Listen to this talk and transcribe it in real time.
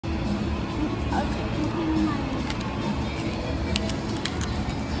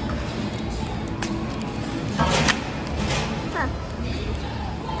Huh.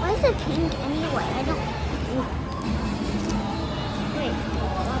 Why is it pink anyway? I don't. Wait.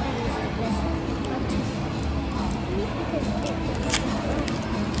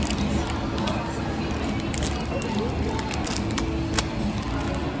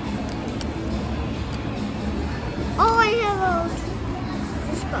 Oh, I have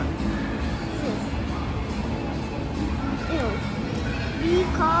this one. Ew. B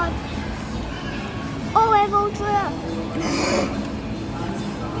card. Oh, I have Ultra.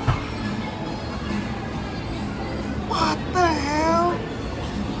 What the hell?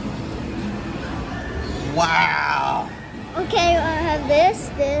 Wow. Okay, I have this.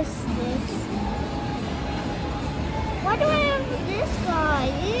 Why do I have this guy?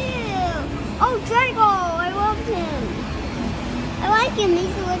 Ew. Oh, Drago. I love him. I like him.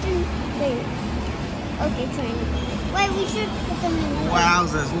 He's a legendary. Okay, Drago. Wait, we should put them in.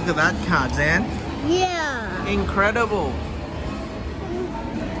 Wowzers, look at that card, Zan. Yeah. Incredible.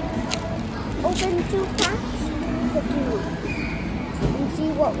 Open 2 packs and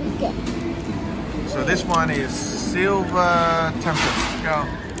see what we get. So this one is Silver Tempest. Go.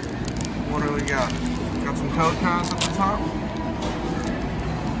 What do we got? Got some code cards at the top.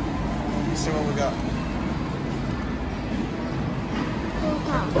 Let's see what we got.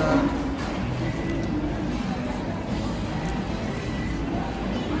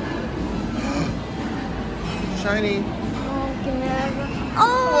 Shiny.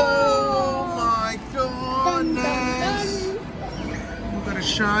 Oh my goodness. We've got a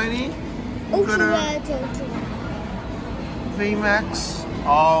shiny. We've got a VMAX.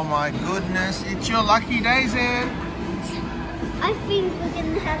 Oh my goodness. It's your lucky day, Zan. I think we're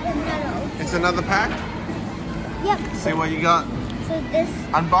going to have another. It's another pack? Yep. See what you got. So this.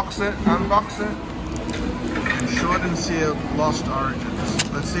 Unbox it. Short and sealed, Lost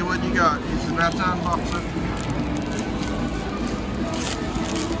Origins. Let's see what you got. He's about to unbox it.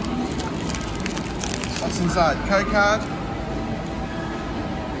 What's inside? Code card?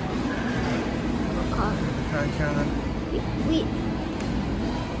 Code card. Wait.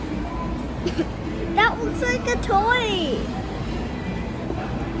 That looks like a toy.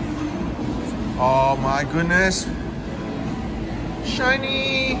 Oh my goodness.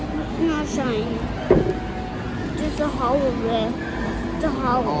 Shiny. It's not shiny. Just a hollow there. It's a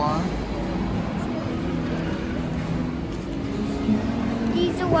hollow.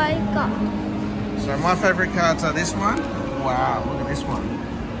 These are what I got. So my favorite cards are this one. Wow, look at this one.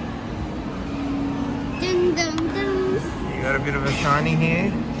 Dun, dun, dun. You got a bit of a shiny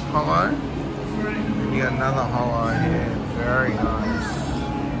here, hollow. And you got another hollow here. Very nice.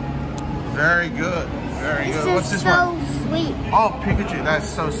 Very good. Very good. What's this one? This is so sweet. Oh, Pikachu. That's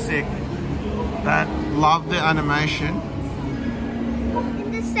so sick. Love the animation.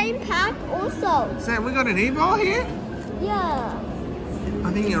 In the same pack also. Sam, we got an Evo here? Yeah.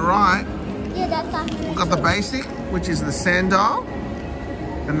 I think you're right. Yeah, that's actually We've got the basic, which is the Sandile.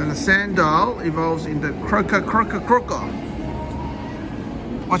 And then the Sandile evolves into Croco.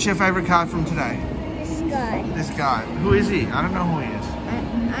 What's your favorite card from today? this guy. This guy. Who is he? I don't know who he is.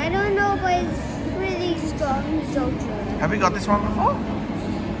 I don't know, but it's really strong soldier. Have you got this one before?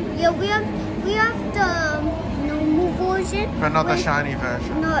 Yeah, we have the normal version. But not the shiny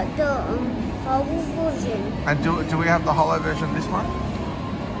version. Not the hollow version. And do we have the hollow version of this one?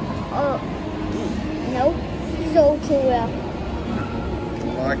 No. It's ultra rare.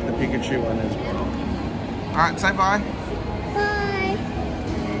 I like the Pikachu one as well. Alright, say bye. Bye.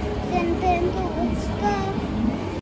 Then let's go.